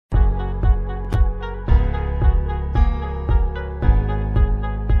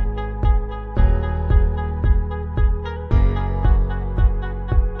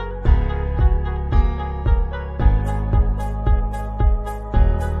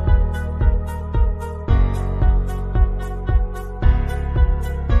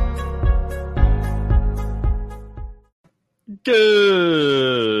Good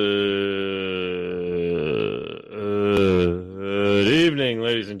evening,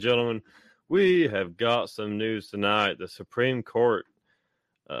 ladies and gentlemen. We have got some news tonight. The Supreme Court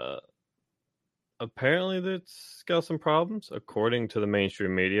apparently that's got some problems, according to the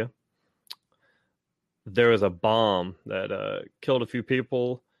mainstream media. There was a bomb that killed a few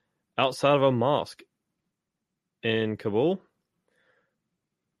people outside of a mosque in Kabul.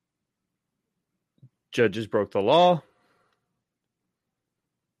 Judges broke the law.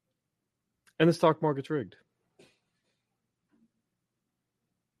 And the stock market's rigged.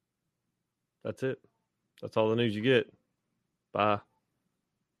 That's it. That's all the news you get. Bye.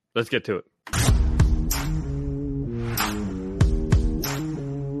 Let's get to it.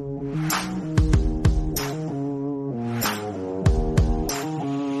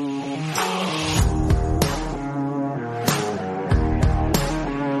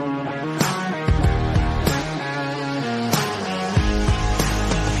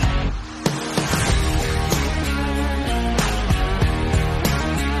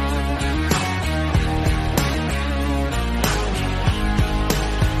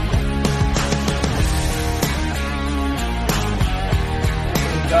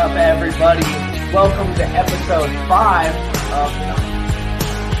 Up, everybody. Welcome to episode 5 of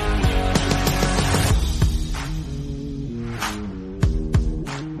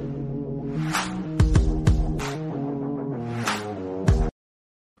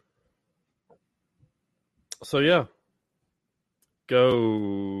So yeah,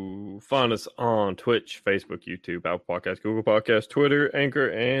 go find us on Twitch, Facebook, YouTube, Apple Podcasts, Google Podcasts, Twitter, Anchor,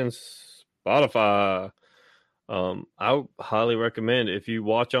 and Spotify. I highly recommend, if you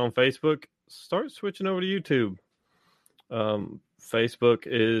watch on Facebook, start switching over to YouTube. Facebook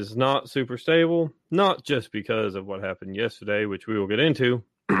is not super stable, not just because of what happened yesterday, which we will get into,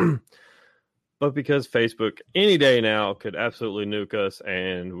 but because Facebook any day now could absolutely nuke us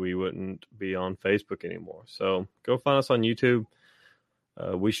and we wouldn't be on Facebook anymore. So go find us on YouTube.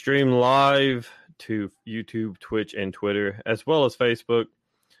 We stream live to YouTube, Twitch, and Twitter, as well as Facebook.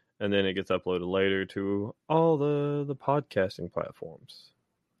 And then it gets uploaded later to all the podcasting platforms.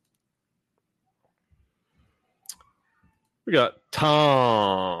 We got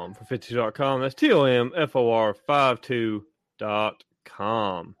Tom for 52.com. That's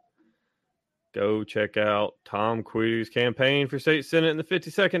TOMFOR52.com. Go check out Tom Queeter's campaign for state senate in the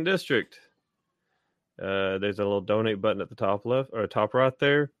 52nd district. There's a little donate button at the top left or top right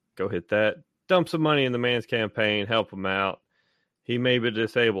there. Go hit that. Dump some money in the man's campaign. Help him out. He may be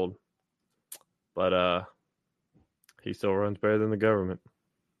disabled, but he still runs better than the government.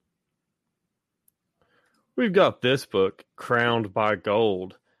 We've got this book, Crowned by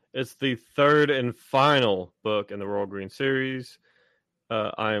Gold. It's the third and final book in the Royal Green series.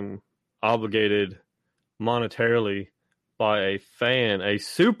 I'm obligated monetarily by a fan, a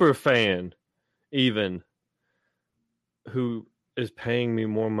super fan even, who is paying me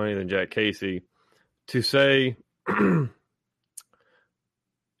more money than Jack Casey, to say...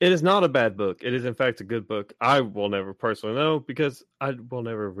 It is not a bad book. It is, in fact, a good book. I will never personally know because I will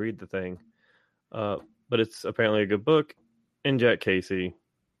never read the thing. But it's apparently a good book, and Jack Casey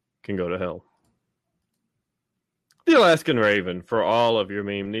can go to hell. The Alaskan Raven, for all of your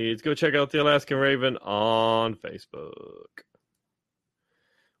meme needs. Go check out The Alaskan Raven on Facebook.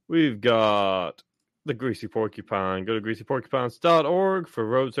 We've got The Greasy Porcupine. Go to greasyporcupines.org for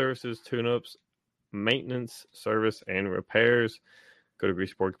road services, tune-ups, maintenance, service, and repairs. Go to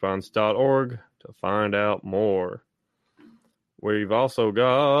greasyporcupines.org to find out more. We've also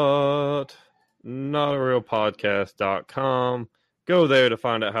got notarealpodcast.com. Go there to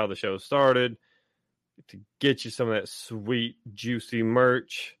find out how the show started, to get you some of that sweet, juicy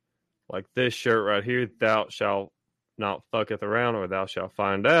merch, like this shirt right here, Thou Shalt Not Fucketh Around, or Thou Shalt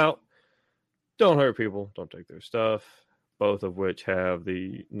Find Out. Don't hurt people. Don't take their stuff. Both of which have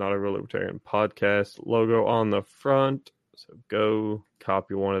the Not a Real Libertarian Podcast logo on the front. So go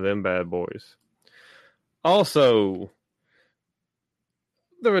copy one of them bad boys. Also,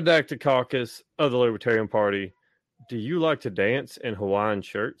 the Redacted Caucus of the Libertarian Party. Do you like to dance in Hawaiian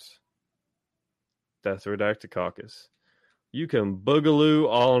shirts? That's the Redacted Caucus. You can boogaloo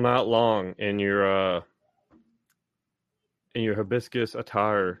all night long in your hibiscus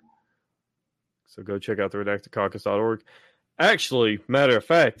attire. So go check out the redactedcaucus.org. Actually, matter of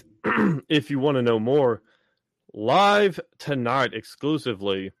fact, if you want to know more, live tonight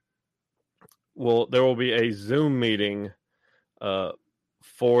exclusively, there will be a Zoom meeting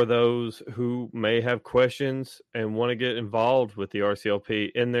for those who may have questions and want to get involved with the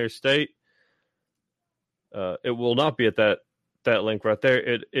RCLP in their state. It will not be at that that link right there.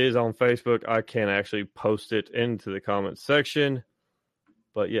 It is on Facebook. I can actually post it into the comments section.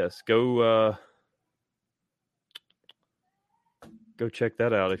 But yes, go check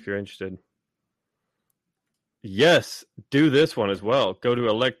that out if you're interested. Yes, do this one as well. Go to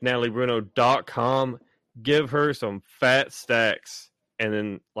electNatalieBruno.com, give her some fat stacks, and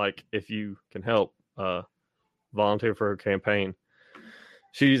then, like, if you can help, volunteer for her campaign.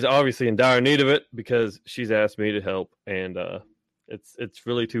 She's obviously in dire need of it because she's asked me to help, and it's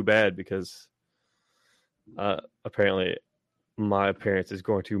really too bad because apparently my appearance is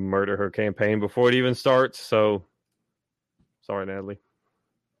going to murder her campaign before it even starts. So, sorry, Natalie.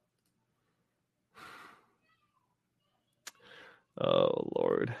 Oh,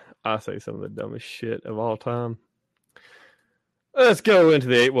 Lord. I say some of the dumbest shit of all time. Let's go into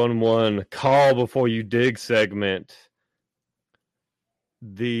the 811 call before you dig segment.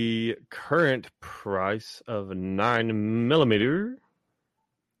 The current price of 9mm,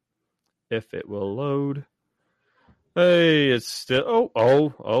 if it will load. Hey, it's still...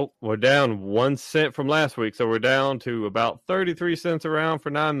 Oh, we're down 1 cent from last week, so we're down to about 33 cents around for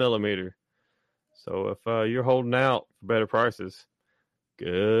 9mm. So if you're holding out for better prices,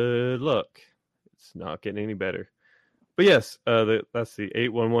 good luck. It's not getting any better. But yes, that's the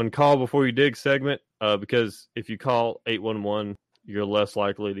 811 call before you dig segment, because if you call 811, you're less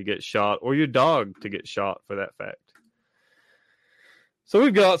likely to get shot or your dog to get shot for that fact. So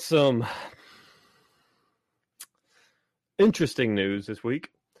we've got some interesting news this week.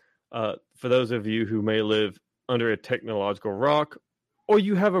 For those of you who may live under a technological rock, or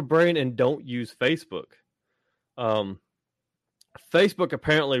you have a brain and don't use Facebook. Facebook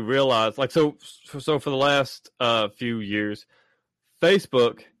apparently realized, so for the last few years,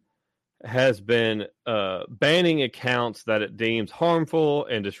 Facebook has been banning accounts that it deems harmful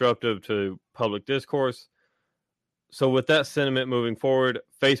and disruptive to public discourse. So with that sentiment moving forward,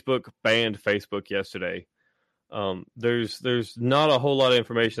 Facebook banned Facebook yesterday. There's not a whole lot of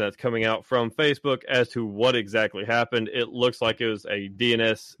information that's coming out from Facebook as to what exactly happened. It looks like it was a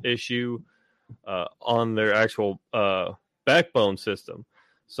DNS issue on their actual backbone system.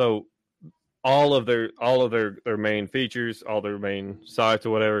 So all of their main features, all their main sites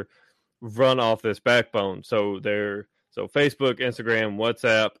or whatever, run off this backbone. So Facebook, Instagram,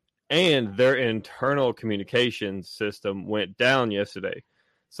 WhatsApp, and their internal communications system went down yesterday.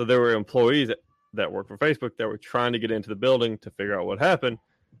 So there were employees that work for Facebook that were trying to get into the building to figure out what happened,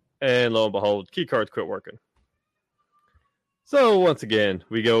 and lo and behold, key cards quit working. So once again,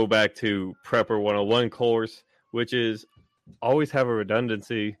 we go back to Prepper 101 course, which is always have a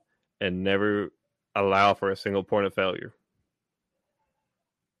redundancy and never allow for a single point of failure.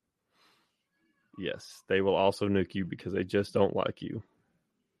 Yes, they will also nuke you because they just don't like you.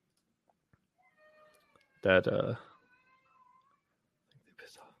 That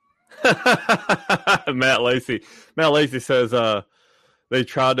Matt Lacey says they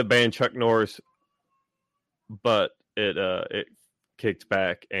tried to ban Chuck Norris, but it kicked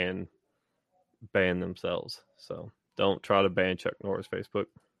back and banned themselves. So don't try to ban Chuck Norris, Facebook.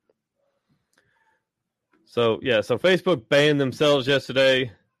 So Facebook banned themselves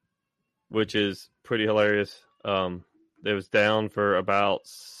yesterday, which is pretty hilarious. It was down for about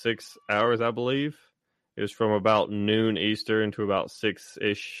 6 hours, I believe. It was from about noon Eastern to about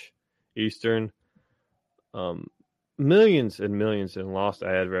 6-ish Eastern. Millions and millions in lost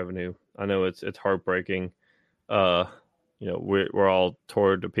ad revenue. I know it's heartbreaking. We're all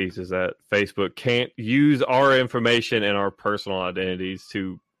torn to pieces that Facebook can't use our information and our personal identities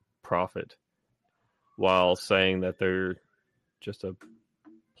to profit while saying that they're just a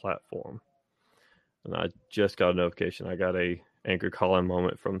platform. And I just got a notification. I got a Anchor call-in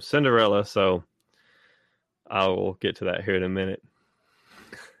moment from Cinderella, so I will get to that here in a minute.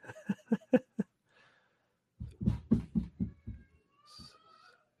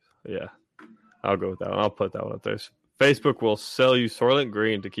 Yeah, I'll go with that one. I'll put that one up there. Facebook will sell you Soylent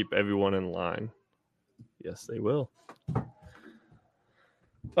Green to keep everyone in line. Yes, they will.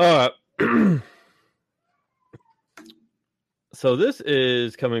 All right. So this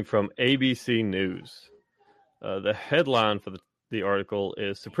is coming from ABC News. The headline for the article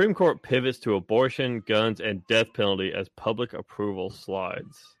is Supreme Court pivots to abortion, guns, and death penalty as public approval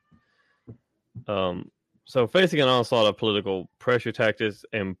slides. So facing an onslaught of political pressure tactics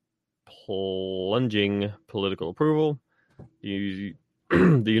and plunging political approval, the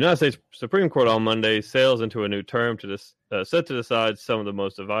United States Supreme Court on Monday sails into a new term set to decide some of the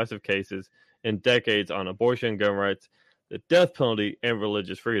most divisive cases in decades on abortion, gun rights, the death penalty, and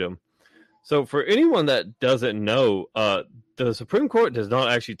religious freedom. So for anyone that doesn't know, the Supreme Court does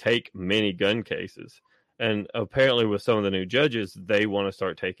not actually take many gun cases. And apparently with some of the new judges, they want to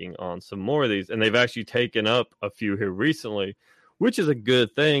start taking on some more of these. And they've actually taken up a few here recently, which is a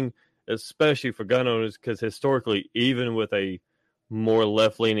good thing, especially for gun owners, because historically, even with a more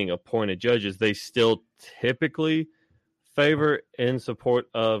left-leaning appointed judges, they still typically favor in support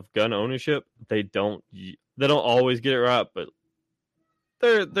of gun ownership. They don't always get it right, but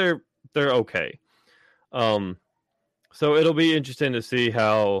they're okay. So it'll be interesting to see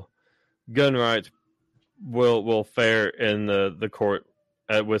how gun rights will fare in the court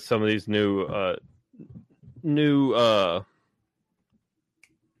with some of these new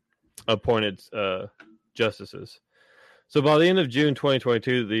appointed justices. So by the end of June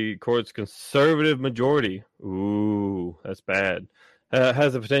 2022, the court's conservative majority, ooh, that's bad,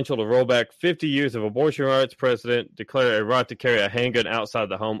 has the potential to roll back 50 years of abortion rights precedent, declare a right to carry a handgun outside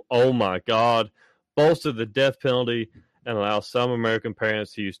the home, oh my God, bolster the death penalty, and allow some American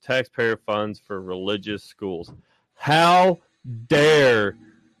parents to use taxpayer funds for religious schools. How dare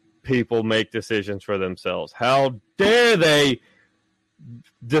people make decisions for themselves? How dare they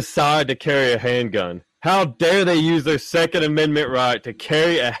decide to carry a handgun? How dare they use their Second Amendment right to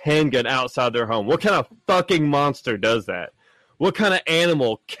carry a handgun outside their home? What kind of fucking monster does that? What kind of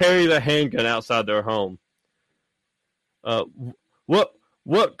animal carries a handgun outside their home? What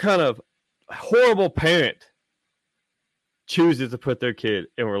kind of horrible parent chooses to put their kid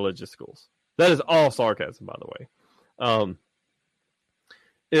in religious schools? That is all sarcasm, by the way.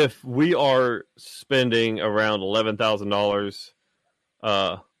 If we are spending around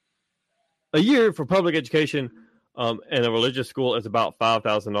 $11,000 a year for public education, and a religious school is about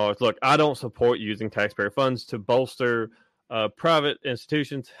 $5,000. Look, I don't support using taxpayer funds to bolster private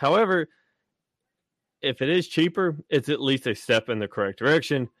institutions. However, if it is cheaper, it's at least a step in the correct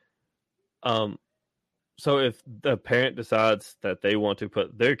direction. So if the parent decides that they want to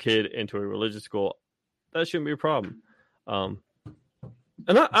put their kid into a religious school, that shouldn't be a problem. And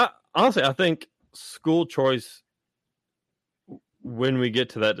I honestly, I think school choice, when we get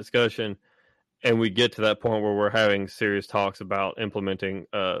to that discussion and we get to that point where we're having serious talks about implementing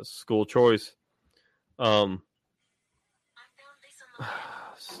school choice,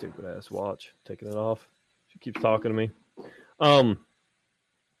 stupid ass watch, taking it off. She keeps talking to me.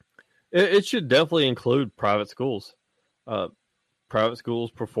 It should definitely include private schools. Private schools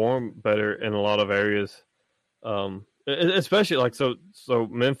perform better in a lot of areas, especially like so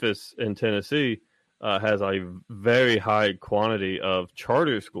Memphis in Tennessee has a very high quantity of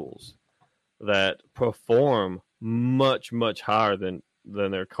charter schools that perform much higher than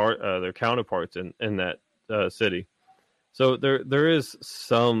their counterparts in that city. So there is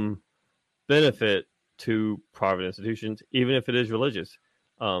some benefit to private institutions, even if it is religious.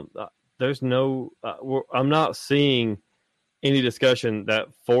 There's no, I'm not seeing any discussion that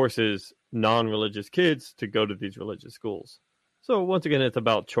forces non-religious kids to go to these religious schools. So once again, it's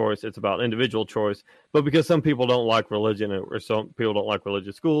about choice. It's about individual choice. But because some people don't like religion or some people don't like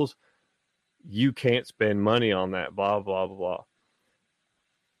religious schools, you can't spend money on that, blah, blah, blah,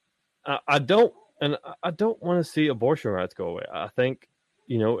 blah. I don't want to see abortion rights go away. I think,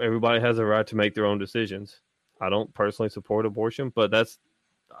 everybody has a right to make their own decisions. I don't personally support abortion, but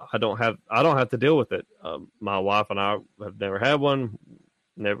I don't have to deal with it. My wife and I have never had one,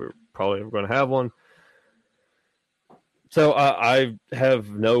 probably never going to have one. So I have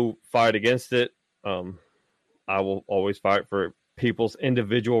no fight against it. I will always fight for people's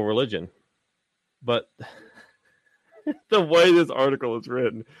individual religion. But the way this article is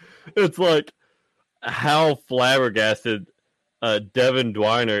written, it's like how flabbergasted Devin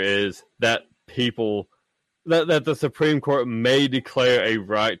Dwyer is that people that the Supreme Court may declare a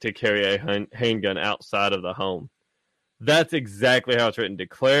right to carry a handgun outside of the home. That's exactly how it's written.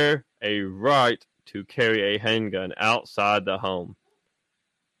 Declare a right to carry a handgun outside the home.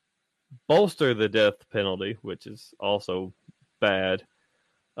 Bolster the death penalty, which is also bad.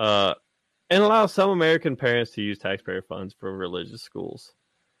 And allow some American parents to use taxpayer funds for religious schools.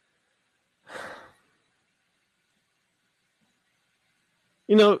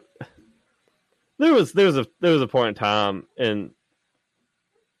 There was a point in time in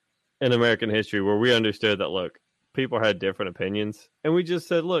American history where we understood that, look, people had different opinions, and we just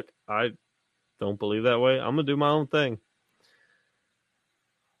said, look, I don't believe that way. I'm gonna do my own thing.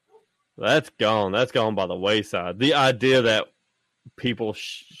 That's gone. That's gone by the wayside. The idea that people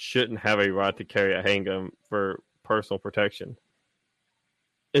shouldn't have a right to carry a handgun for personal protection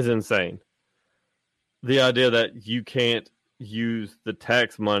is insane. The idea that you can't use the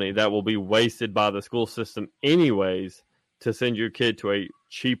tax money that will be wasted by the school system anyways to send your kid to a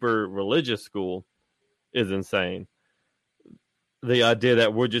cheaper religious school is insane. the idea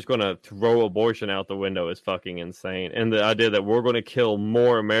that we're just going to throw abortion out the window is fucking insane. And the idea that we're going to kill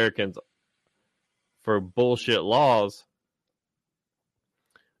more Americans for bullshit laws,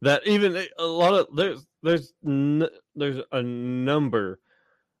 that even a lot of there's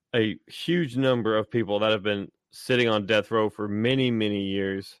a huge number of people that have been sitting on death row for many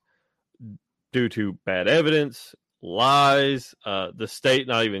years due to bad evidence, lies, the state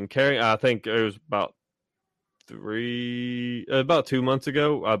not even caring. I think it was about 2 months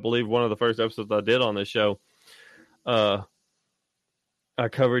ago, I believe, one of the first episodes I did on this show, I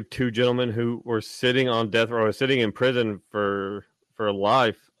covered two gentlemen who were sitting on death row, sitting in prison for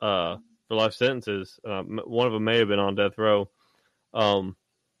life sentences. One of them may have been on death row. And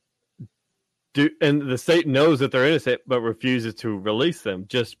the state knows that they're innocent, but refuses to release them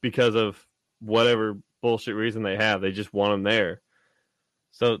just because of whatever bullshit reason they have. They just want them there.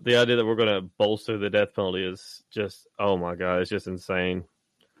 So the idea that we're going to bolster the death penalty is just, oh my God, it's just insane.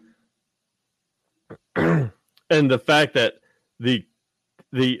 And the fact that the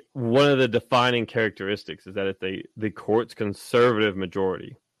one of the defining characteristics is that it's the court's conservative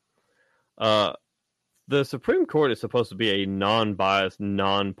majority. The Supreme Court is supposed to be a non-biased,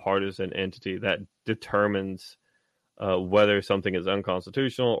 non-partisan entity that determines whether something is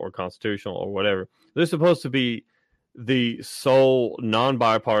unconstitutional or constitutional or whatever. They're supposed to be the sole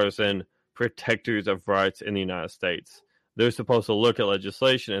non-bipartisan protectors of rights in the United States. They're supposed to look at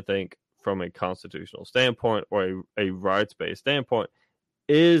legislation and think from a constitutional standpoint or a rights-based standpoint,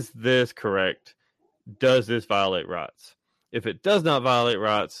 is this correct? Does this violate rights? If it does not violate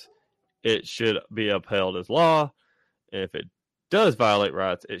rights, it should be upheld as law. And if it does violate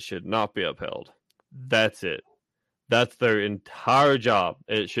rights, it should not be upheld. That's it. That's their entire job.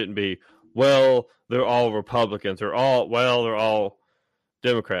 It shouldn't be, well, they're all Republicans. They're all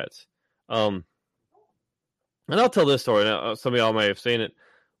Democrats. And I'll tell this story. Now, some of y'all may have seen it.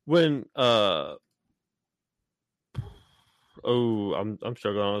 When I'm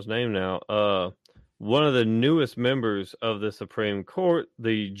struggling on his name now. One of the newest members of the Supreme Court,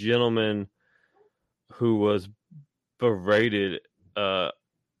 the gentleman who was berated by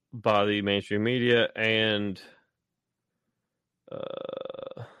the mainstream media, and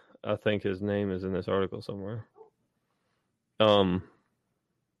I think his name is in this article somewhere.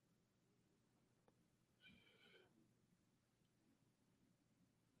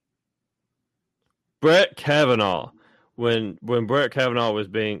 Brett Kavanaugh. When Brett Kavanaugh was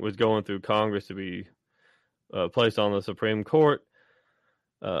going through Congress to be placed on the Supreme Court,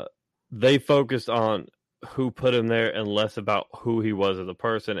 they focused on who put him there and less about who he was as a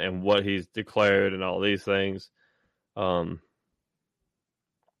person and what he's declared and all these things.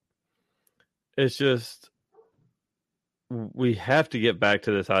 It's just, we have to get back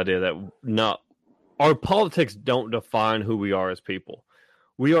to this idea that our politics don't define who we are as people.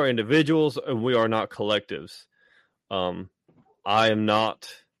 We are individuals and we are not collectives. I am not.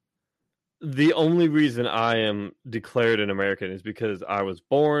 The only reason I am declared an American is because I was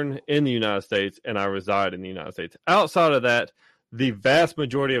born in the United States and I reside in the United States. Outside of that, the vast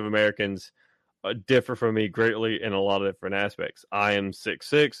majority of Americans differ from me greatly in a lot of different aspects. I am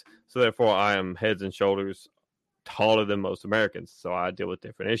 6'6", so therefore I am heads and shoulders taller than most Americans, so I deal with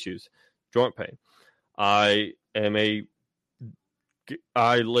different issues. Joint pain. I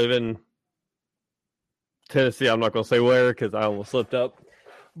live in Tennessee. I'm not going to say where because I almost slipped up.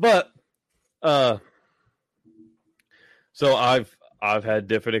 But so I've had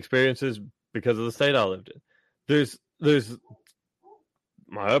different experiences because of the state I lived in. There's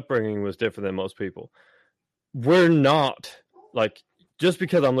my upbringing was different than most people. We're not, like, just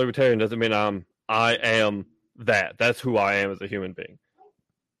because I'm libertarian doesn't mean I am that. That's who I am as a human being.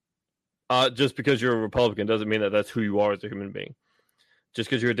 Just because you're a Republican doesn't mean that that's who you are as a human being. Just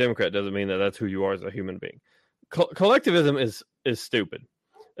because you're a Democrat doesn't mean that that's who you are as a human being. Collectivism is stupid.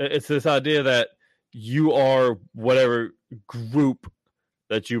 It's this idea that you are whatever group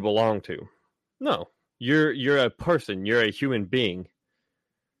that you belong to. No, you're a person. You're a human being.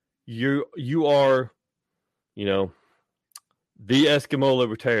 You are, the Eskimo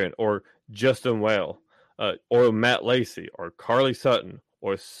Libertarian, or Justin Whale, or Matt Lacey, or Carly Sutton,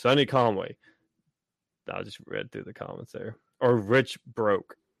 or Sonny Conway. I just read through the comments there. Or Rich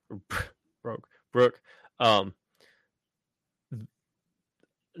Brook.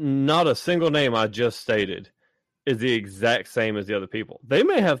 Not a single name I just stated is the exact same as the other people. They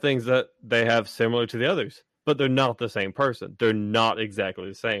may have things that they have similar to the others, but they're not the same person. They're not exactly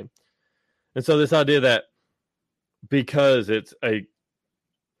the same. And so this idea that because it's a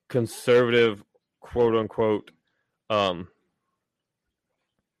conservative, quote unquote,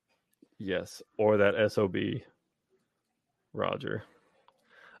 yes, or that SOB, Roger.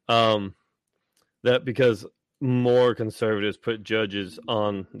 That because more conservatives put judges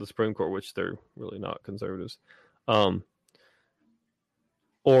on the Supreme Court, which they're really not conservatives, or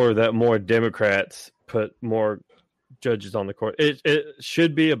that more Democrats put more judges on the court. It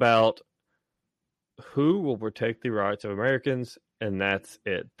should be about who will protect the rights of Americans, and that's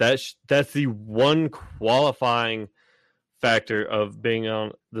it. That's the one qualifying factor of being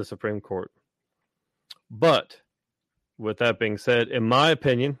on the Supreme Court. But with that being said, in my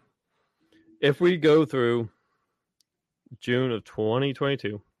opinion, if we go through June of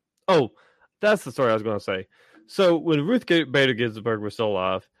 2022, that's the story I was going to say. So when Ruth Bader Ginsburg was still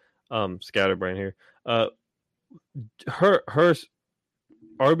alive, scatterbrain here, her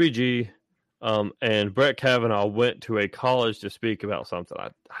RBG and Brett Kavanaugh went to a college to speak about something.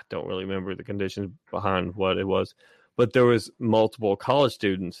 I don't really remember the conditions behind what it was, but there was multiple college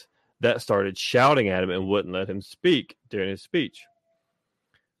students that started shouting at him and wouldn't let him speak during his speech.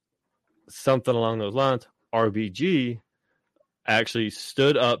 Something along those lines. RBG actually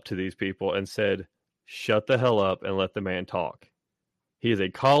stood up to these people and said, shut the hell up and let the man talk. He is a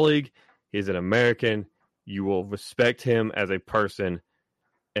colleague. He's an American. You will respect him as a person.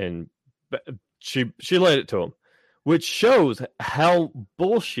 And she laid it to him, which shows how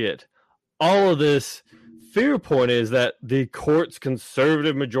bullshit all of this fear point is, that the court's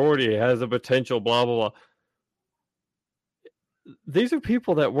conservative majority has a potential blah, blah, blah. These are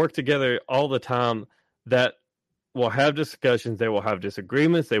people that work together all the time that will have discussions. They will have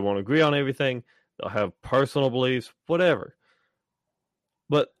disagreements. They won't agree on everything. They'll have personal beliefs, whatever.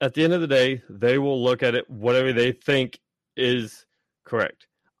 But at the end of the day, they will look at it, whatever they think is correct.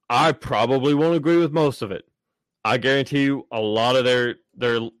 I probably won't agree with most of it. I guarantee you a lot of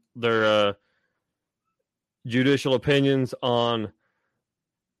their judicial opinions on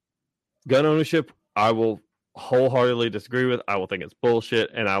gun ownership, I will wholeheartedly disagree with. I will think it's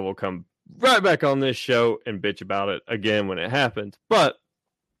bullshit, and I will come right back on this show and bitch about it again when it happens. But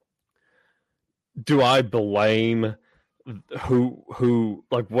do I blame who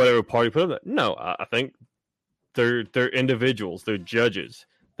like whatever party put them there? No, I think they're individuals, they're judges.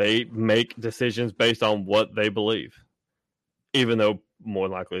 They make decisions based on what they believe, even though more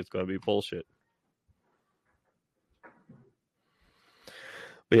likely it's going to be bullshit.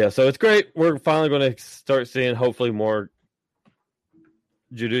 But yeah, so it's great. We're finally going to start seeing hopefully more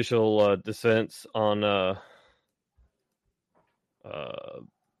judicial dissents on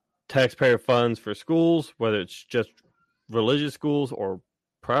taxpayer funds for schools, whether it's just religious schools or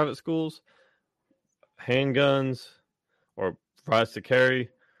private schools, handguns or rights to carry.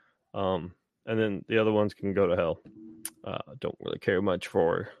 And then the other ones can go to hell. Don't really care much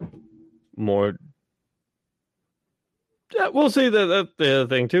for more. Yeah, we'll see that the other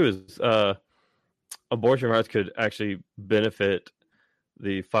thing too is abortion rights could actually benefit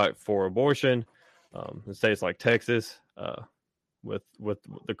the fight for abortion in states like Texas with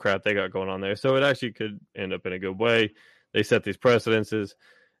the crap they got going on there. So it actually could end up in a good way. They set these precedences,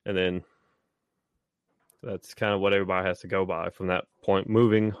 and then that's kind of what everybody has to go by from that point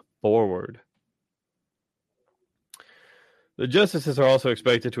moving forward. The justices are also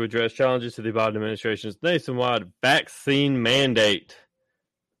expected to address challenges to the Biden administration's nationwide vaccine mandate.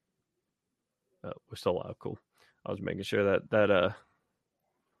 We're still alive. Cool. I was making sure that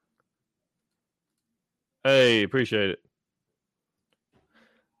hey, appreciate it.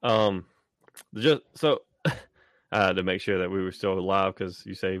 So I had to make sure that we were still alive because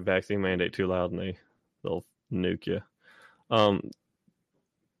you say vaccine mandate too loud and they'll nuke you.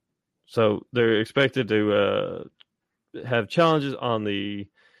 So they're expected to have challenges on the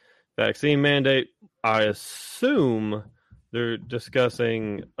vaccine mandate. I assume they're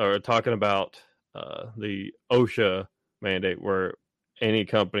discussing or talking about the OSHA mandate, where any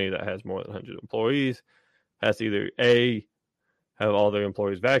company that has more than 100 employees has to either A, have all their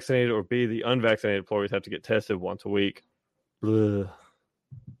employees vaccinated, or B, the unvaccinated employees have to get tested once a week. Blah.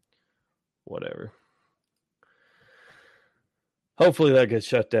 Whatever. Hopefully that gets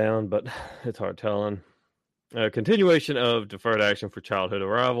shut down, but it's hard telling. Continuation of deferred action for childhood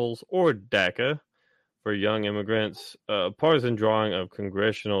arrivals, or DACA, for young immigrants. Partisan drawing of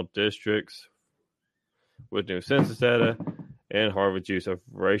congressional districts with new census data, and Harvard's use of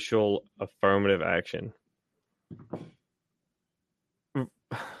racial affirmative action. I'm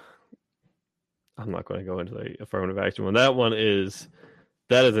not going to go into the affirmative action one. That is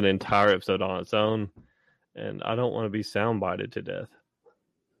an entire episode on its own, and I don't want to be soundbited to death.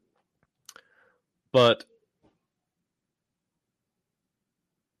 But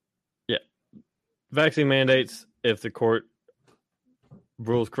yeah, vaccine mandates, if the court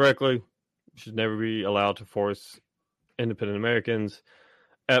rules correctly, should never be allowed to force independent Americans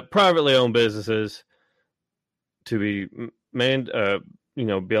at privately owned businesses to be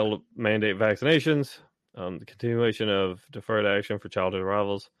be able to mandate vaccinations, the continuation of deferred action for childhood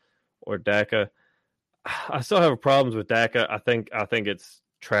arrivals, or DACA. I still have problems with DACA. I think it's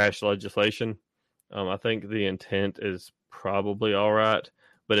trash legislation. I think the intent is probably all right,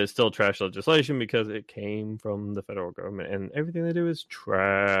 but it's still trash legislation because it came from the federal government, and everything they do is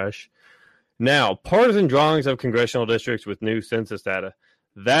trash. Now, partisan drawings of congressional districts with new census data.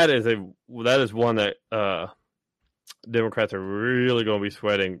 That is one that Democrats are really going to be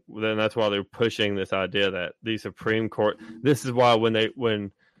sweating. Then that's why they're pushing this idea that the Supreme Court. This is why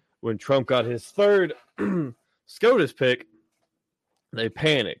when Trump got his third SCOTUS pick, they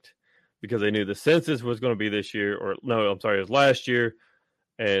panicked because they knew the census was going to be this year, or no, I'm sorry, it was last year.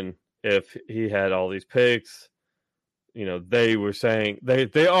 And if he had all these picks, they were saying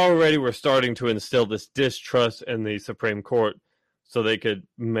they already were starting to instill this distrust in the Supreme Court so they could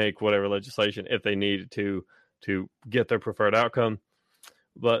make whatever legislation if they needed to get their preferred outcome.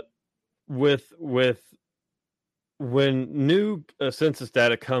 But when new census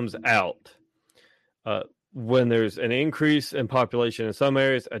data comes out, when there's an increase in population in some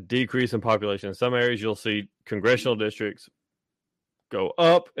areas, a decrease in population in some areas, you'll see congressional districts go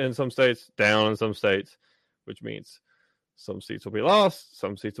up in some states, down in some states, which means some seats will be lost,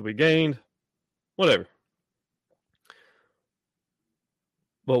 some seats will be gained, whatever.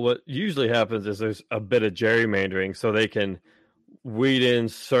 But what usually happens is there's a bit of gerrymandering so they can weed in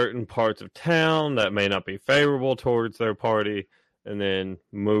certain parts of town that may not be favorable towards their party and then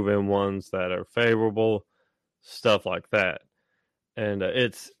move in ones that are favorable, stuff like that. And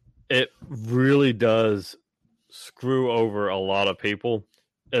it really does screw over a lot of people,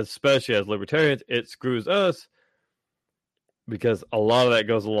 especially as libertarians. It screws us because a lot of that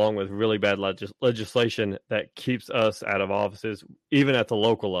goes along with really bad legislation that keeps us out of offices, even at the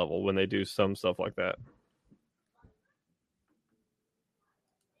local level when they do some stuff like that.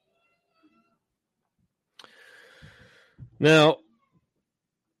 Now,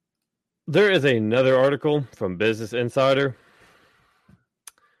 there is another article from Business Insider,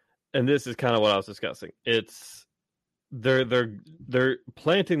 and this is kind of what I was discussing. It's they're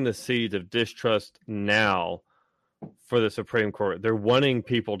planting the seeds of distrust now for the Supreme Court. They're wanting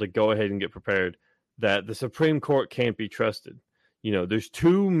people to go ahead and get prepared that the Supreme Court can't be trusted. There's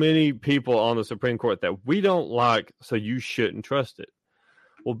too many people on the Supreme Court that we don't like, so you shouldn't trust it.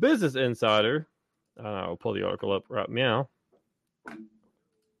 Well, Business Insider, I'll pull the article up right now,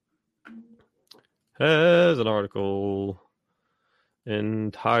 has an article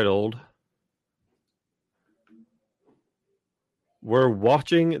entitled "We're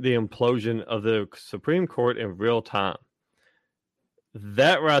Watching the Implosion of the Supreme Court in Real Time."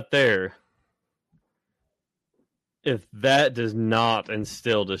 That right there, if that does not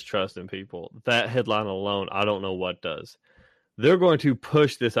instill distrust in people, that headline alone, I don't know what does. They're going to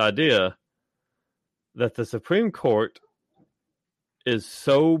push this idea that the Supreme Court is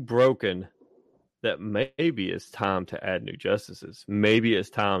so broken that maybe it's time to add new justices. Maybe it's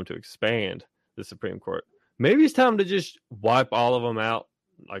time to expand the Supreme Court. Maybe it's time to just wipe all of them out,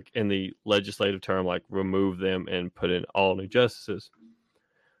 like in the legislative term, like remove them and put in all new justices.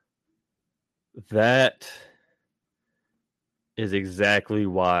 That is exactly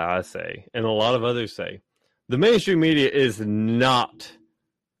why I say, and a lot of others say, the mainstream media is not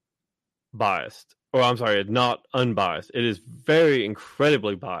biased. Or I'm sorry, it's not unbiased. It is very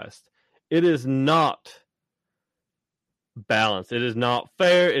incredibly biased. It is not balanced. It is not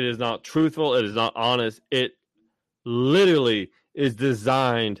fair. It is not truthful. It is not honest. It literally is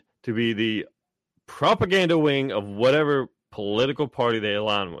designed to be the propaganda wing of whatever political party they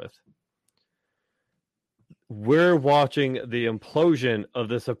align with. We're watching the implosion of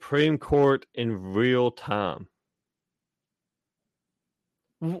the Supreme Court in real time.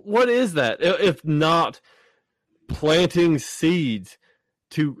 What is that if not planting seeds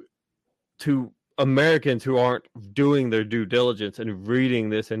to Americans who aren't doing their due diligence and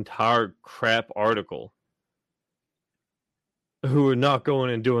reading this entire crap article, who are not going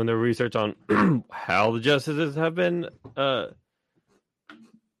and doing their research on how the justices have been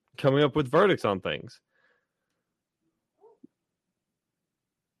coming up with verdicts on things?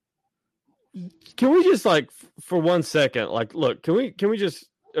 Can we just for 1 second, look, can we just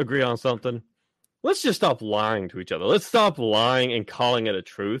agree on something? Let's just stop lying to each other. Let's stop lying and calling it a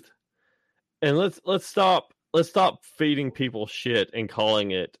truth. And let's stop feeding people shit and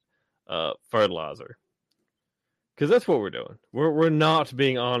calling it fertilizer. Because that's what we're doing. We're not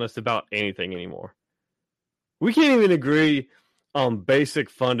being honest about anything anymore. We can't even agree on basic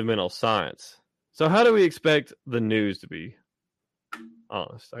fundamental science. So how do we expect the news to be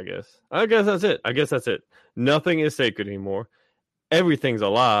honest? I guess that's it. Nothing is sacred anymore. Everything's a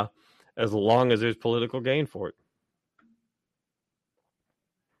lie as long as there's political gain for it.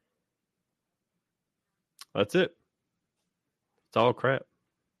 That's it. It's all crap.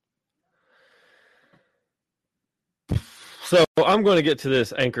 So I'm going to get to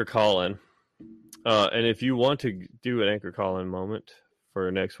this anchor call-in. And if you want to do an anchor call-in moment for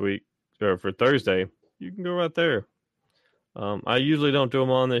next week or for Thursday, you can go right there. I usually don't do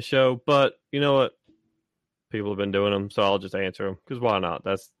them on this show, but you know what? People have been doing them, so I'll just answer them because why not?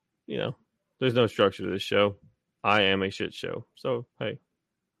 That's, there's no structure to this show. I am a shit show. So, hey.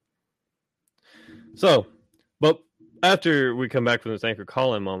 So, but after we come back from this anchor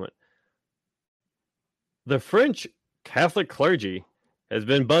call-in moment, the French Catholic clergy has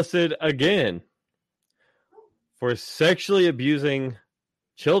been busted again for sexually abusing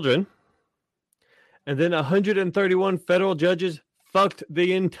children. And then 131 federal judges fucked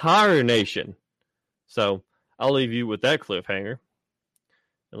the entire nation. So I'll leave you with that cliffhanger.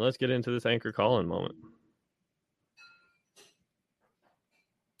 And let's get into this anchor call-in moment.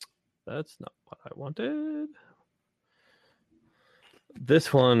 That's not what I wanted.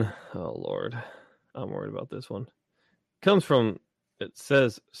 This one, oh Lord, I'm worried about this one. Comes from, it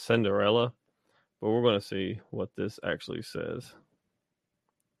says Cinderella, but we're going to see what this actually says.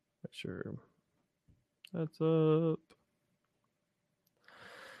 Make sure that's up. All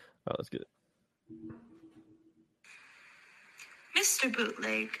right, let's get it. Mr.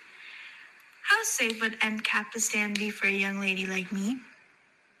 Bootleg, how safe would Encapistan be for a young lady like me?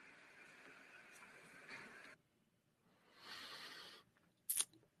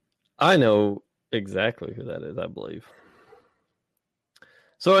 I know exactly who that is, I believe.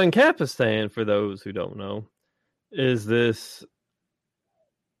 So Encapistan, for those who don't know, is this,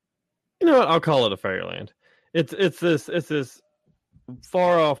 you know what, I'll call it a fairyland. It's this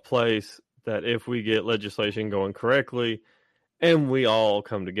far off place that if we get legislation going correctly and we all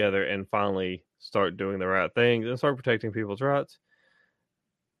come together and finally start doing the right things and start protecting people's rights,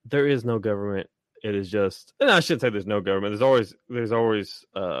 there is no government. It is just, and I shouldn't say there's no government. There's always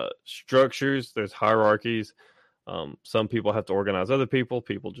structures. There's hierarchies. Some people have to organize other people.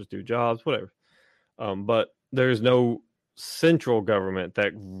 People just do jobs, whatever. But there's no central government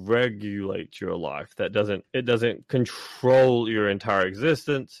that regulates your life. It doesn't control your entire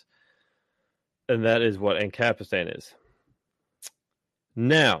existence. And that is what Encapistan is.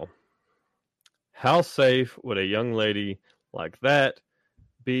 Now, how safe would a young lady like that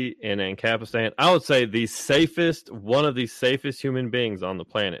be in Encapistan? I would say one of the safest human beings on the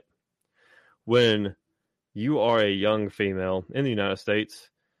planet. When you are a young female in the United States,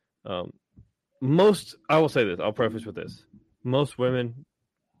 I will say this, I'll preface with this. Most women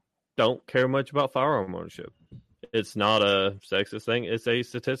don't care much about firearm ownership. It's not a sexist thing. It's a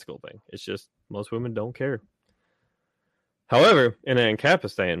statistical thing. It's just most women don't care. However, in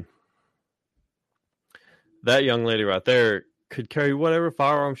Encapistan, that young lady right there could carry whatever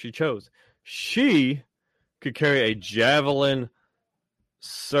firearm she chose. She could carry a Javelin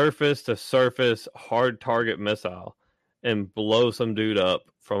surface-to-surface hard target missile and blow some dude up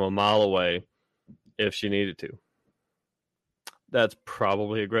from a mile away if she needed to. That's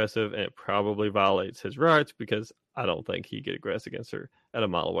probably aggressive, and it probably violates his rights because I don't think he'd get aggressive against her at a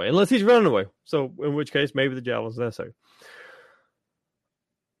mile away, unless he's running away. So in which case, maybe the Javelin's necessary.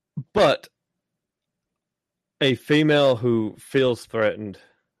 But a female who feels threatened,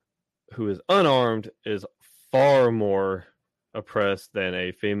 who is unarmed, is far more oppressed than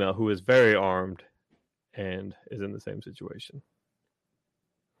a female who is very armed and is in the same situation.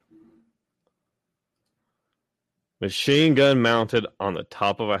 Machine gun mounted on the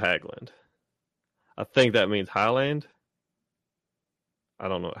top of a Hagland. I think that means Highland. I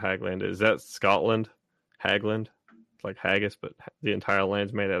don't know what Hagland is. Is that Scotland? Hagland? It's like haggis, but the entire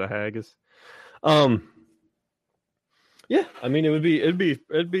land's made out of haggis. Yeah, I mean, it'd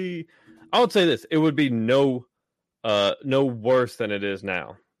be. I would say this: it would be no worse than it is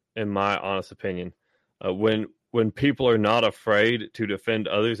now, in my honest opinion. When people are not afraid to defend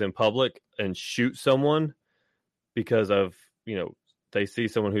others in public and shoot someone because of, they see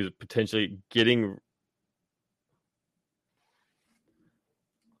someone who's potentially getting.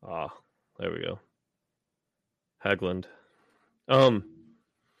 There we go. Hagland.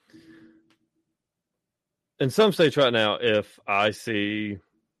 In some states right now, if I see,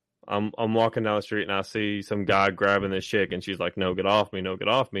 I'm walking down the street and I see some guy grabbing this chick and she's like, no, get off me, no, get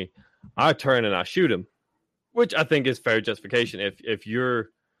off me. I turn and I shoot him, which I think is fair justification. If you're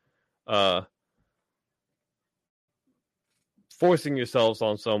forcing yourselves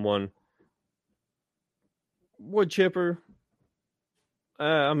on someone wood chipper.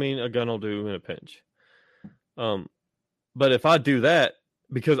 I mean, a gun will do in a pinch. But if I do that,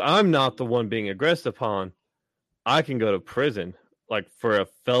 because I'm not the one being aggressed upon, I can go to prison, like for a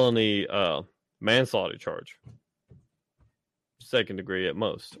felony manslaughter charge. Second degree at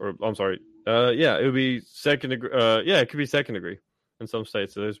most. Or, I'm sorry. Yeah, it would be second degree. Yeah, it could be second degree in some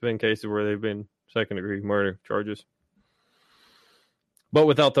states. So there's been cases where they've been second degree murder charges. But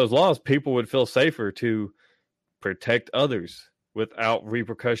without those laws, people would feel safer to protect others without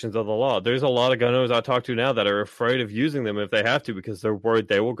repercussions of the law. There's a lot of gun owners I talk to now that are afraid of using them if they have to because they're worried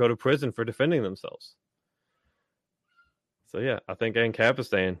they will go to prison for defending themselves. So, yeah, I think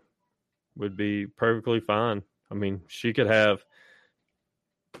Ann-Capistan would be perfectly fine. I mean, she could have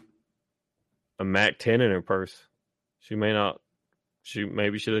a MAC-10 in her purse. She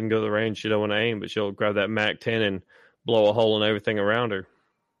maybe she doesn't go to the range. She don't want to aim, but she'll grab that MAC-10 and blow a hole in everything around her.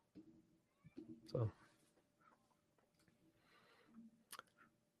 So,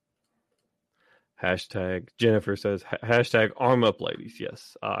 hashtag Jennifer says, hashtag arm up, ladies.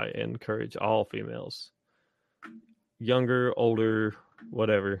 Yes, I encourage all females, younger, older,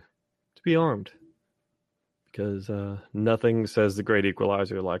 whatever, to be armed. Because nothing says the great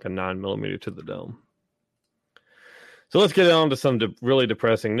equalizer like a 9mm to the dome. So let's get on to some really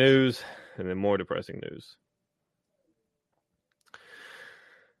depressing news and then more depressing news.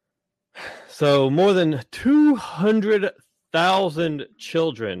 So more than 200,000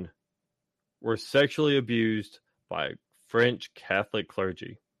 children were sexually abused by French Catholic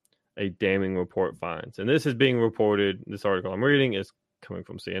clergy, a damning report finds. And this is being reported, this article I'm reading is coming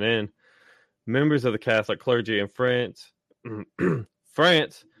from CNN. Members of the Catholic clergy in France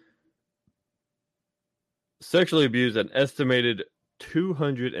sexually abused an estimated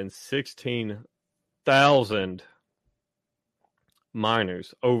 216,000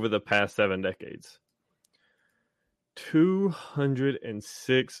 minors over the past 7 decades.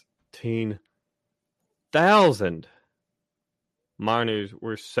 216,000 minors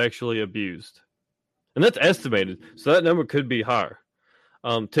were sexually abused. And that's estimated, so that number could be higher.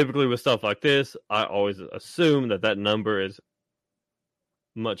 Typically with stuff like this, I always assume that number is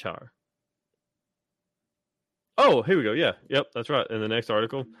much higher. Oh, here we go. Yeah. Yep, that's right. In the next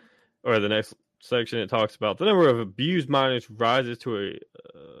article, or the next section, it talks about the number of abused minors rises to a...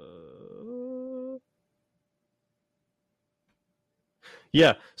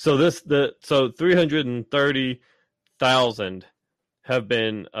 yeah, so 330,000 have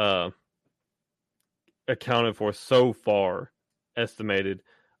been accounted for so far, estimated,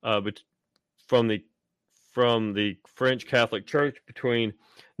 but from the French Catholic Church between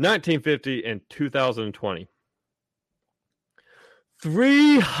 1950 and 2020.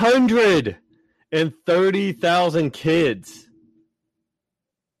 330,000 kids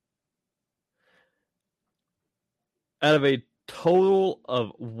out of a total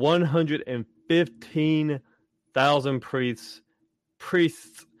of 115,000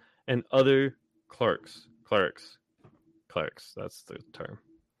 priests and other clerics. That's the term.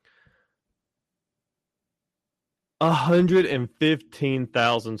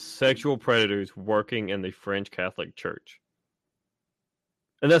 115,000 sexual predators working in the French Catholic Church.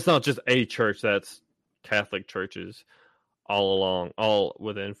 And that's not just a church, that's Catholic churches all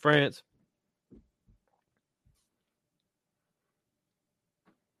within France.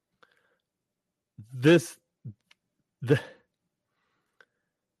 I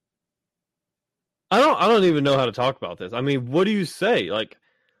don't even know how to talk about this. I mean, what do you say? Like,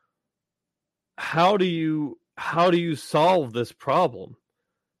 how do you solve this problem?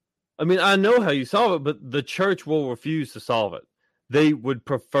 I mean, I know how you solve it, but the church will refuse to solve it. They would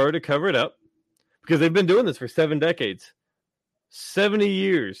prefer to cover it up because they've been doing this for 7 decades. 70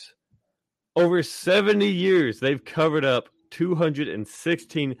 years. Over 70 years, they've covered up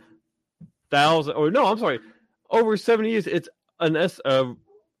 216,000, or no, I'm sorry. Over 70 years, it's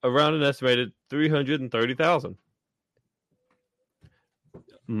around an estimated 330,000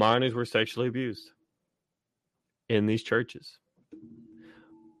 minors were sexually abused in these churches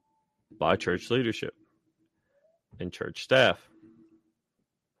by church leadership and church staff.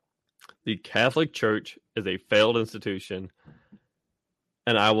 The Catholic Church is a failed institution,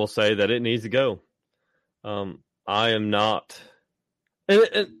 and I will say that it needs to go. I am not,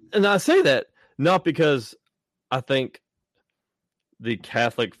 and I say that not because I think the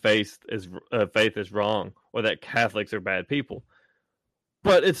Catholic faith is wrong or that Catholics are bad people,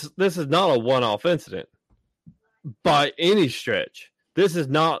 but this is not a one-off incident by any stretch. This is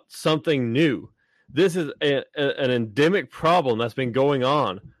not something new. This is an endemic problem that's been going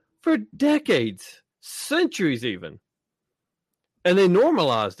on for decades, centuries even. And they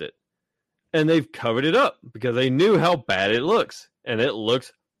normalized it. And they've covered it up because they knew how bad it looks. And it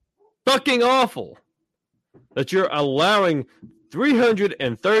looks fucking awful that you're allowing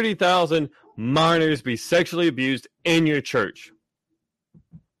 330,000 minors be sexually abused in your church.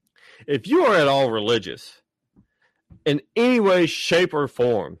 If you are at all religious, in any way, shape, or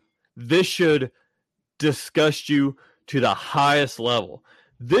form, this should disgust you to the highest level.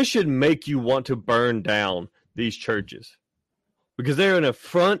 This should make you want to burn down these churches because they're an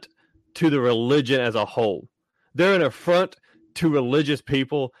affront to the religion as a whole. They're an affront to religious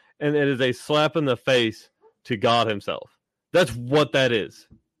people, and it is a slap in the face to God himself. That's what that is.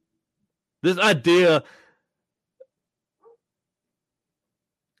 This idea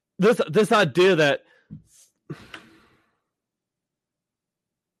that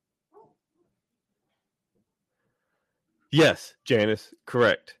yes, Janice,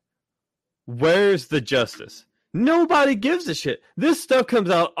 correct. Where's the justice? Nobody gives a shit. This stuff comes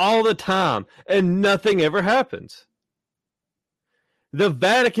out all the time, and nothing ever happens. The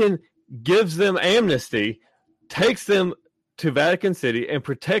Vatican gives them amnesty, takes them to Vatican City, and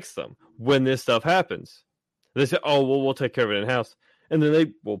protects them when this stuff happens. They say, oh, well, we'll take care of it in-house. And then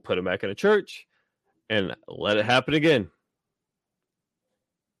they will put them back in a church and let it happen again.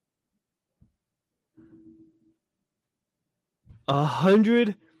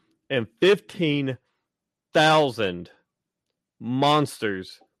 $115,000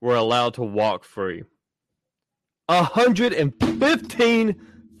 monsters were allowed to walk free.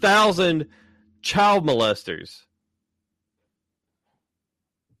 115,000 child molesters.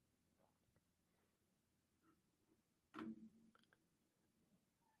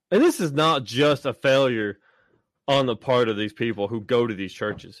 And this is not just a failure on the part of these people who go to these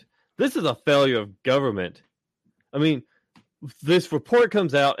churches. This is a failure of government. I mean, this report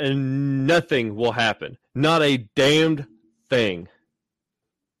comes out and nothing will happen. Not a damned thing.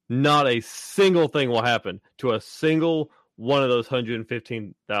 Not a single thing will happen to a single one of those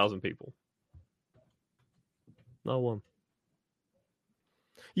 115,000 people. Not one.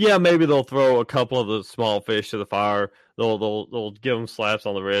 Yeah, maybe they'll throw a couple of the small fish to the fire. They'll give them slaps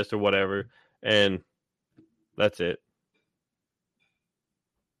on the wrist or whatever, and that's it.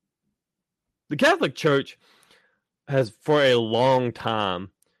 The Catholic Church has, for a long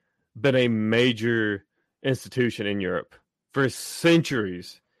time, been a major institution in Europe. For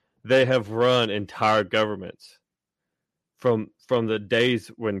centuries, they have run entire governments. From the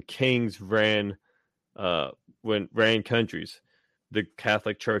days when kings ran countries, the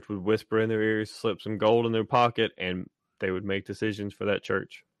Catholic Church would whisper in their ears, slip some gold in their pocket, and they would make decisions for that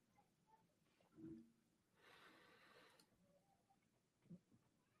church.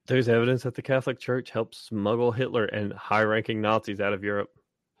 There's evidence that the Catholic Church helped smuggle Hitler and high-ranking Nazis out of Europe.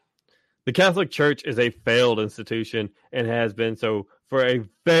 The Catholic Church is a failed institution and has been so for a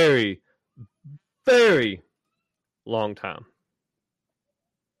very, very long time.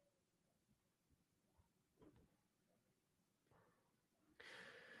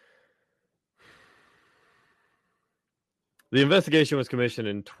 The investigation was commissioned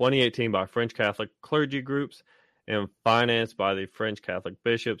in 2018 by French Catholic clergy groups and financed by the French Catholic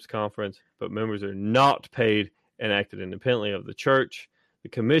Bishops' Conference, but members are not paid and acted independently of the church. The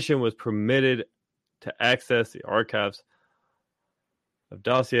commission was permitted to access the archives of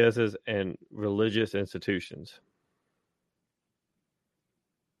dioceses and religious institutions.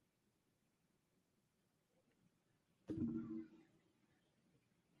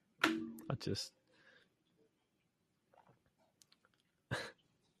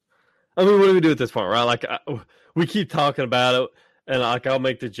 I mean, what do we do at this point, right? Like, we keep talking about it, and like, I'll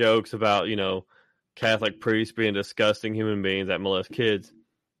make the jokes about, you know, Catholic priests being disgusting human beings that molest kids.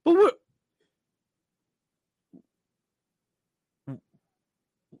 But what?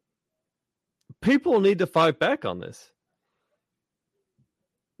 People need to fight back on this.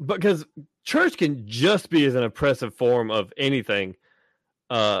 Because church can just be as an oppressive form of anything.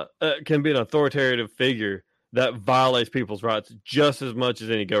 Can be an authoritative figure that violates people's rights just as much as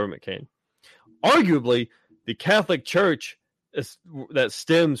any government can. Arguably, the Catholic Church that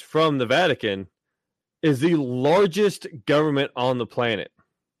stems from the Vatican is the largest government on the planet.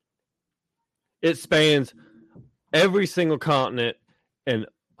 It spans every single continent and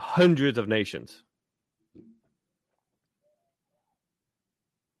hundreds of nations.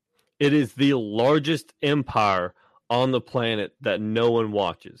 It is the largest empire on the planet that no one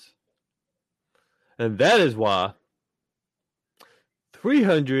watches. And that is why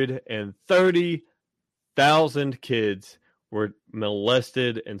 330,000 kids were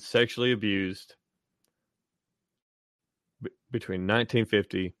molested and sexually abused between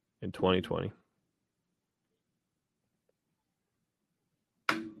 1950 and 2020.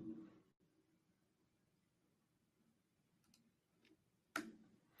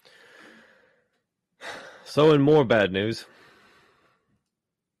 So, in more bad news,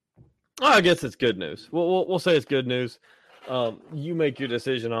 I guess it's good news. We'll say it's good news. You make your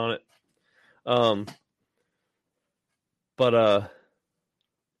decision on it. But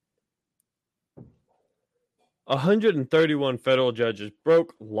 131 federal judges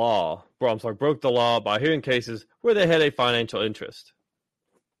broke the law by hearing cases where they had a financial interest.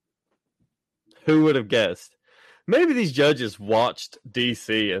 Who would have guessed? Maybe these judges watched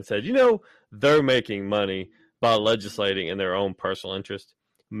DC and said, they're making money by legislating in their own personal interest.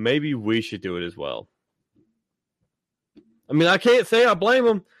 Maybe we should do it as well. I mean, I can't say I blame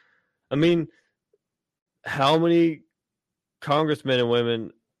them. I mean, how many congressmen and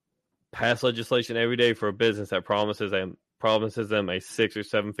women pass legislation every day for a business that promises them a 6 or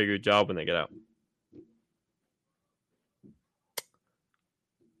 7 figure job when they get out?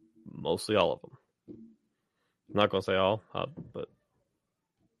 Mostly all of them. I'm not going to say all, but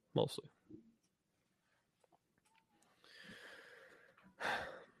mostly.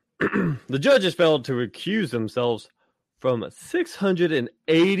 The judges failed to recuse themselves from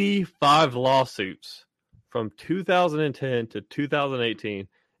 685 lawsuits from 2010 to 2018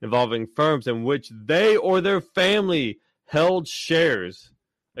 involving firms in which they or their family held shares,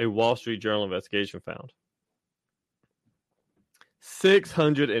 a Wall Street Journal investigation found.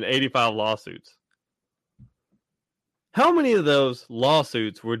 685 lawsuits. How many of those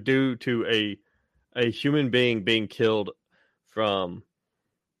lawsuits were due to a human being being killed from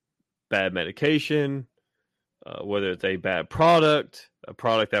bad medication, whether it's a bad product, a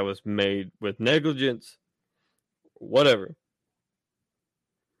product that was made with negligence, whatever?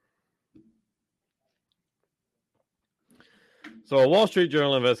 So a Wall Street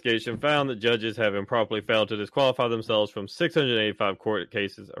Journal investigation found that judges have improperly failed to disqualify themselves from 685 court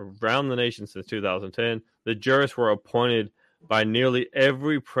cases around the nation since 2010. The jurists were appointed by nearly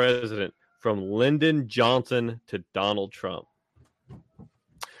every president from Lyndon Johnson to Donald Trump.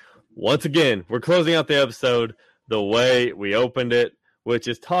 Once again, we're closing out the episode the way we opened it, which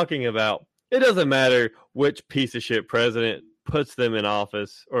is talking about it doesn't matter which piece of shit president puts them in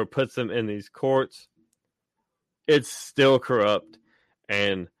office or puts them in these courts. It's still corrupt,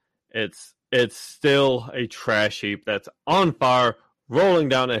 and it's still a trash heap that's on fire, rolling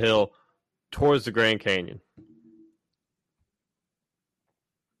down a hill towards the Grand Canyon.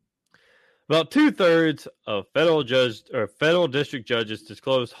 About 2/3 of federal district judges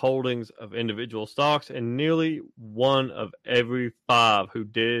disclosed holdings of individual stocks, and nearly 1 of every 5 who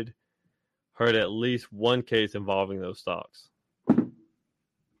did heard at least one case involving those stocks.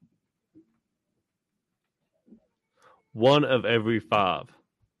 1 of every 5.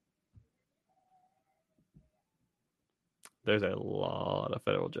 There's a lot of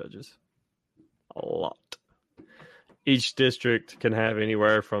federal judges. A lot. Each district can have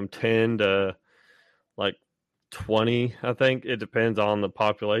anywhere from 10 to like 20, I think. It depends on the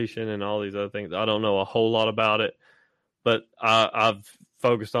population and all these other things. I don't know a whole lot about it, but I've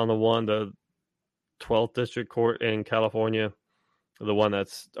focused on the 12th District Court in California, the one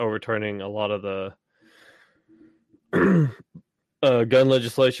that's overturning a lot of the gun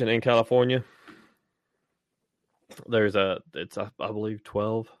legislation in California. There's I believe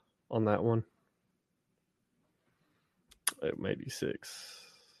 12 on that one. It may be 6.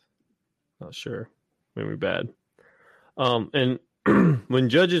 Not sure. Maybe bad. And when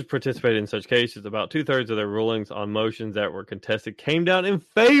judges participate in such cases, about 2/3 of their rulings on motions that were contested came down in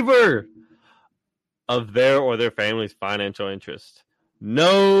favor of their or their family's financial interest.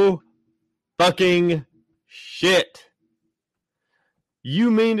 No fucking shit. You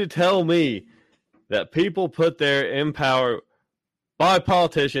mean to tell me that people put there in power by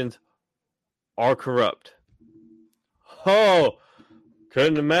politicians are corrupt? Oh,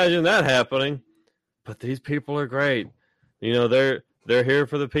 couldn't imagine that happening. But these people are great. They're here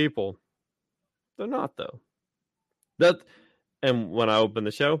for the people. They're not, though. And when I opened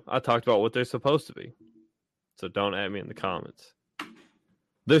the show, I talked about what they're supposed to be. So don't at me in the comments.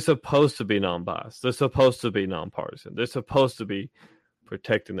 They're supposed to be non-biased. They're supposed to be nonpartisan. They're supposed to be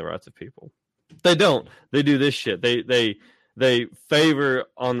protecting the rights of people. They don't. They do this shit. They favor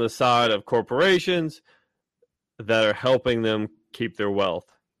on the side of corporations that are helping them keep their wealth.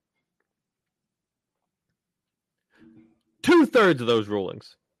 2/3 of those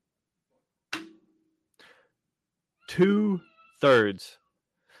rulings. 2/3.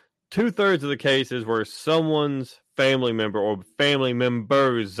 2/3 of the cases where someone's family member or family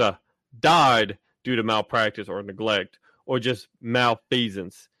members died due to malpractice or neglect or just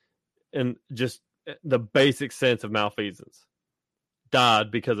malfeasance, and just the basic sense of malfeasance,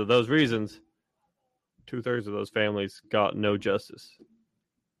 died because of those reasons. 2/3 of those families got no justice.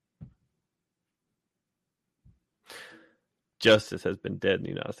 justice has been dead in the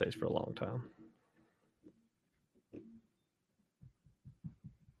United States for a long time.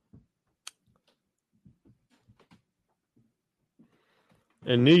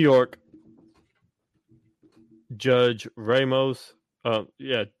 In New York, Judge Ramos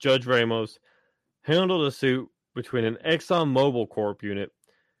handled a suit between an ExxonMobil Corp unit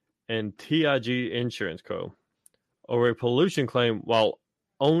and TIG Insurance Co. over a pollution claim while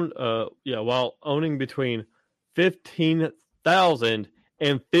owning between 15,000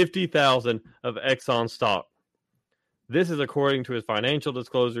 and 50,000 of Exxon stock. This is according to his financial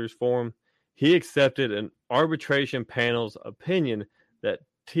disclosures form. He accepted an arbitration panel's opinion that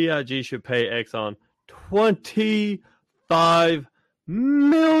TIG should pay Exxon $25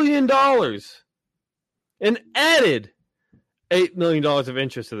 million and added $8 million of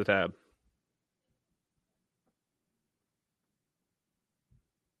interest to the tab.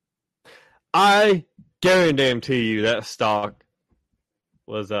 I guarantee you that stock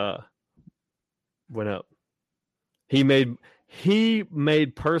was went up. He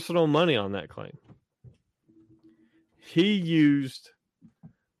made personal money on that claim. He used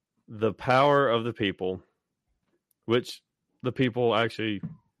the power of the people, which the people actually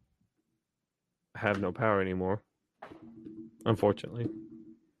have no power anymore, unfortunately.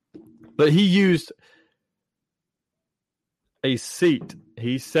 But he used a seat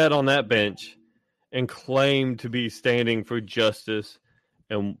he sat on that bench and claimed to be standing for justice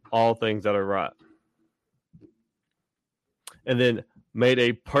and all things that are right. And then made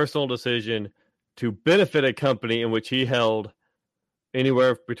a personal decision to benefit a company in which he held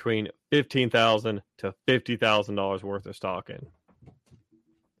anywhere between $15,000 to $50,000 worth of stock in.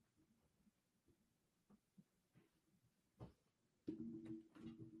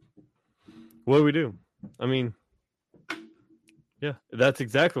 What do we do? I mean, yeah, that's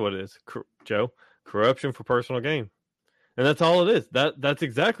exactly what it is, Joe. Corruption for personal gain. And that's all it is. That's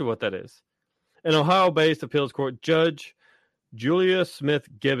exactly what that is. An Ohio-based appeals court judge, Julia Smith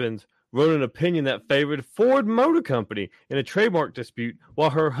Gibbons, wrote an opinion that favored Ford Motor Company in a trademark dispute while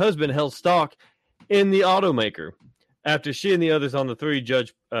her husband held stock in the automaker. After she and the others on the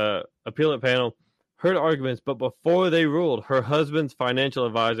three-judge appellate panel heard arguments, but before they ruled, her husband's financial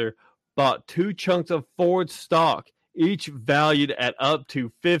advisor bought 2 chunks of Ford stock, each valued at up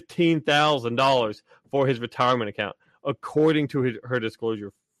to $15,000 for his retirement account, according to her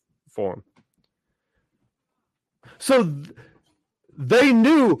disclosure form. So they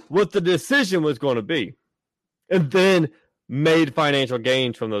knew what the decision was going to be and then made financial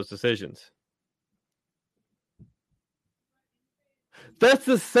gains from those decisions. That's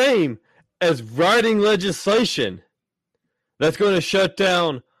the same as writing legislation that's going to shut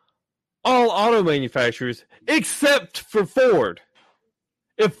down all auto manufacturers except for Ford.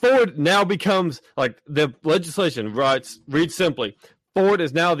 If Ford now becomes, like the legislation reads simply, Ford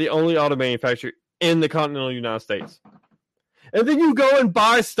is now the only auto manufacturer in the continental United States. And then you go and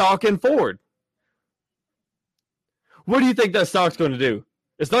buy stock in Ford. What do you think that stock's going to do?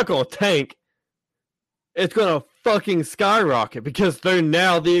 It's not going to tank. It's going to fucking skyrocket because they're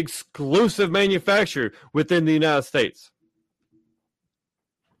now the exclusive manufacturer within the United States.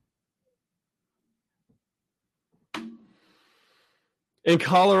 In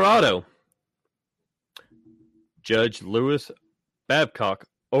Colorado, Judge Lewis Babcock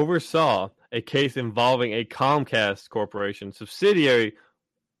oversaw a case involving a Comcast Corporation subsidiary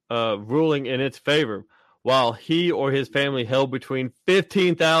ruling in its favor, while he or his family held between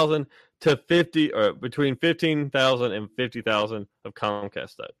 15,000 to 50, or between 15,000 and 50,000 of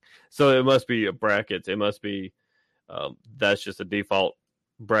Comcast stock. So it must be a bracket. It must be that's just a default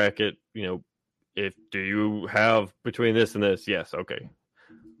bracket. You know, do you have between this and this? Yes. Okay.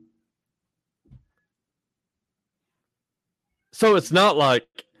 So it's not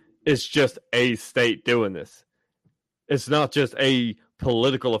like it's just a state doing this. It's not just a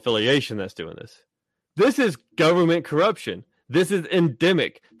political affiliation that's doing this. This is government corruption. This is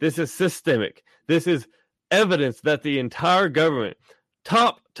endemic. This is systemic. This is evidence that the entire government,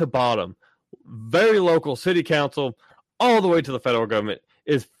 top to bottom, very local city council, all the way to the federal government,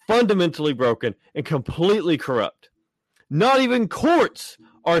 is fundamentally broken and completely corrupt. Not even courts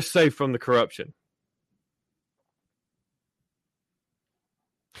are safe from the corruption.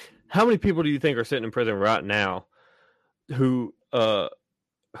 How many people do you think are sitting in prison right now who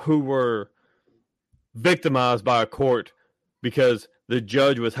were victimized by a court because the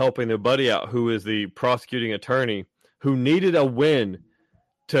judge was helping their buddy out, who is the prosecuting attorney, who needed a win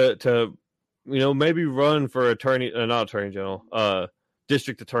to maybe run for not attorney general,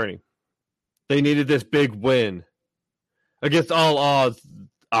 district attorney. They needed this big win. Against all odds,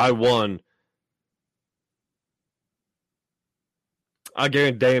 I won. I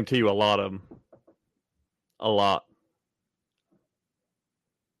guarantee you a lot of them. A lot.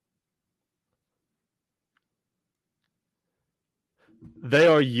 They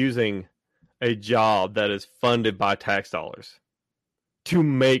are using a job that is funded by tax dollars to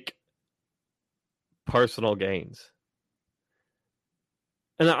make personal gains.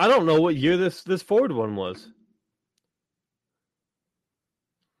 And I don't know what year this Ford one was.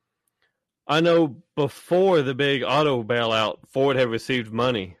 I know before the big auto bailout, Ford had received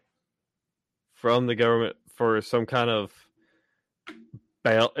money from the government for some kind of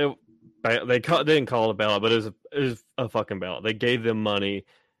bail. They didn't call it a bailout, but it was a fucking bailout. They gave them money,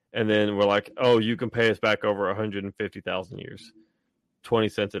 and then we're like, "Oh, you can pay us back over 150,000 years, 20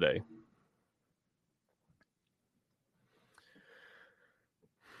 cents a day."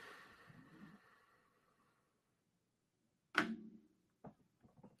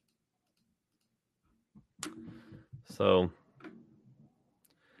 So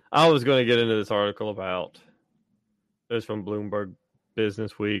I was going to get into this article about it was from Bloomberg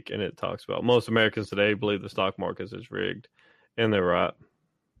Business Week, and it talks about most Americans today believe the stock market is rigged, and they're right.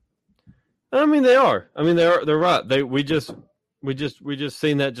 I mean, they are. I mean, they're right. We just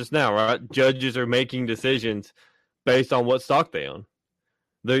seen that just now, right? Judges are making decisions based on what stock they own.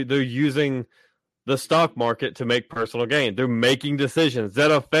 They're using the stock market to make personal gain. They're making decisions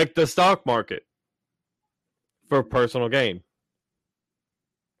that affect the stock market for personal gain.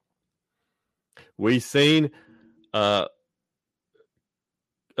 We've seen House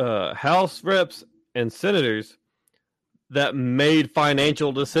reps and senators that made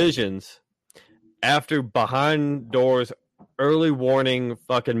financial decisions after behind doors early warning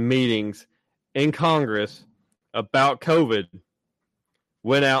fucking meetings in Congress about COVID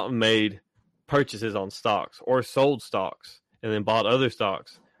went out and made purchases on stocks or sold stocks and then bought other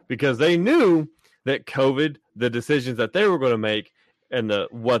stocks because they knew that COVID, the decisions that they were going to make and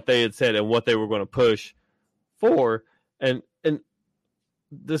what they had said and what they were going to push for, and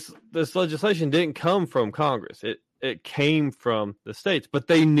this legislation didn't come from Congress. It came from the states, but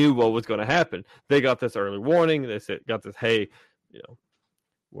they knew what was going to happen. They got this early warning. They got this, hey,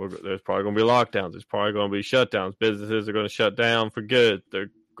 there's probably going to be lockdowns. There's probably going to be shutdowns. Businesses are going to shut down for good. They're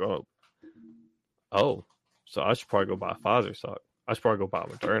going, so I should probably go buy Pfizer stock. I should probably go buy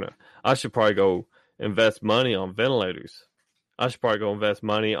Moderna. I should probably go invest money on ventilators. I should probably go invest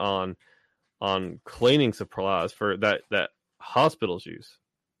money on cleaning supplies for that hospitals use.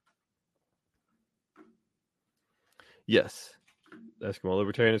 Yes, the Eskimo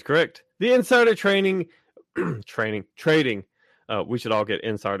Libertarian is correct. The insider trading. We should all get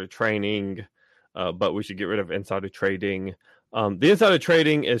insider training, but we should get rid of insider trading. The insider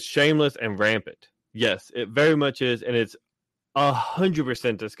trading is shameless and rampant. Yes, it very much is, and it's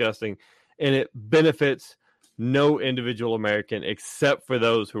 100% disgusting, and it benefits no individual American except for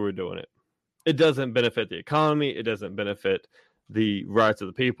those who are doing it. It doesn't benefit the economy. It doesn't benefit the rights of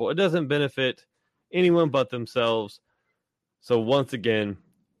the people. It doesn't benefit anyone but themselves. So once again,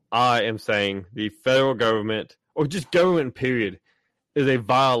 I am saying the federal government, or just government period, is a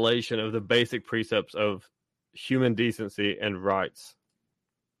violation of the basic precepts of human decency and rights.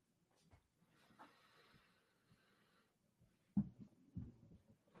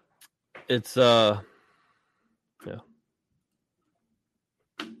 It's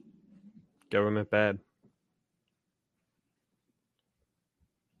government bad.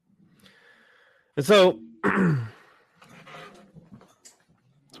 And so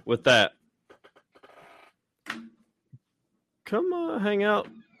with that, come hang out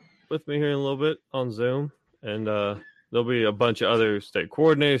with me here in a little bit on Zoom, and there'll be a bunch of other state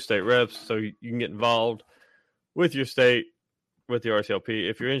coordinators, state reps, so you can get involved with your state, with the RCLP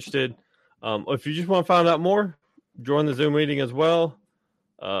if you're interested. If you just want to find out more, join the Zoom meeting as well.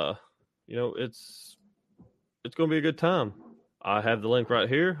 It's going to be a good time. I have the link right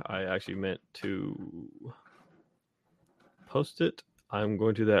here. I actually meant to post it. I'm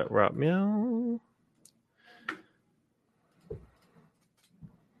going to do that right now.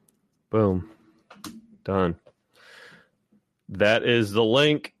 Boom. Done. That is the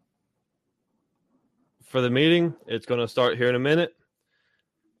link for the meeting. It's going to start here in a minute.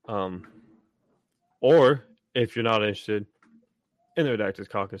 Or if you're not interested in the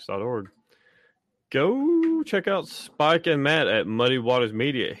redactedscaucus.org, go check out Spike and Matt at Muddy Waters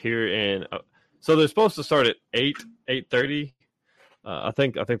Media here in. So they're supposed to start at 8:30. I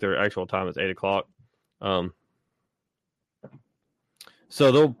think their actual time is 8:00.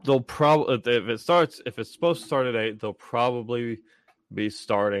 So they'll probably if it's supposed to start at 8, they'll probably be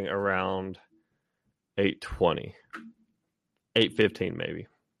starting around 8:20, 8:15 maybe.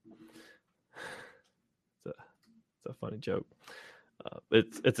 It's a funny joke.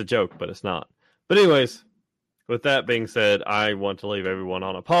 It's a joke, but it's not. But anyways, with that being said, I want to leave everyone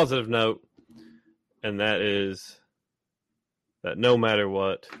on a positive note, and that is that no matter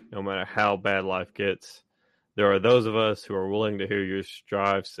what, no matter how bad life gets, there are those of us who are willing to hear your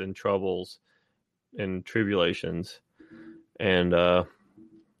strifes and troubles and tribulations. And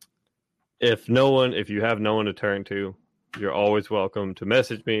if you have no one to turn to, you're always welcome to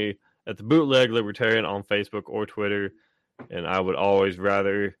message me at the Bootleg Libertarian on Facebook or Twitter. And I would always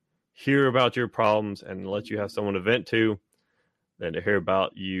rather hear about your problems and let you have someone to vent to than to hear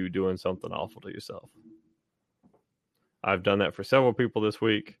about you doing something awful to yourself. I've done that for several people this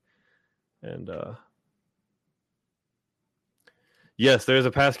week. And yes, there's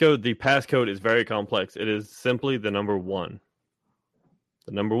a passcode. The passcode is very complex. It is simply the number 1.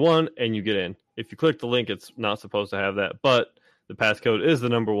 The number 1, and you get in. If you click the link, it's not supposed to have that, but the passcode is the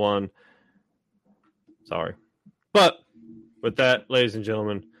number 1. Sorry. But with that, ladies and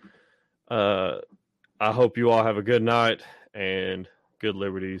gentlemen, I hope you all have a good night and good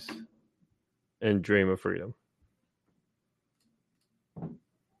liberties and dream of freedom.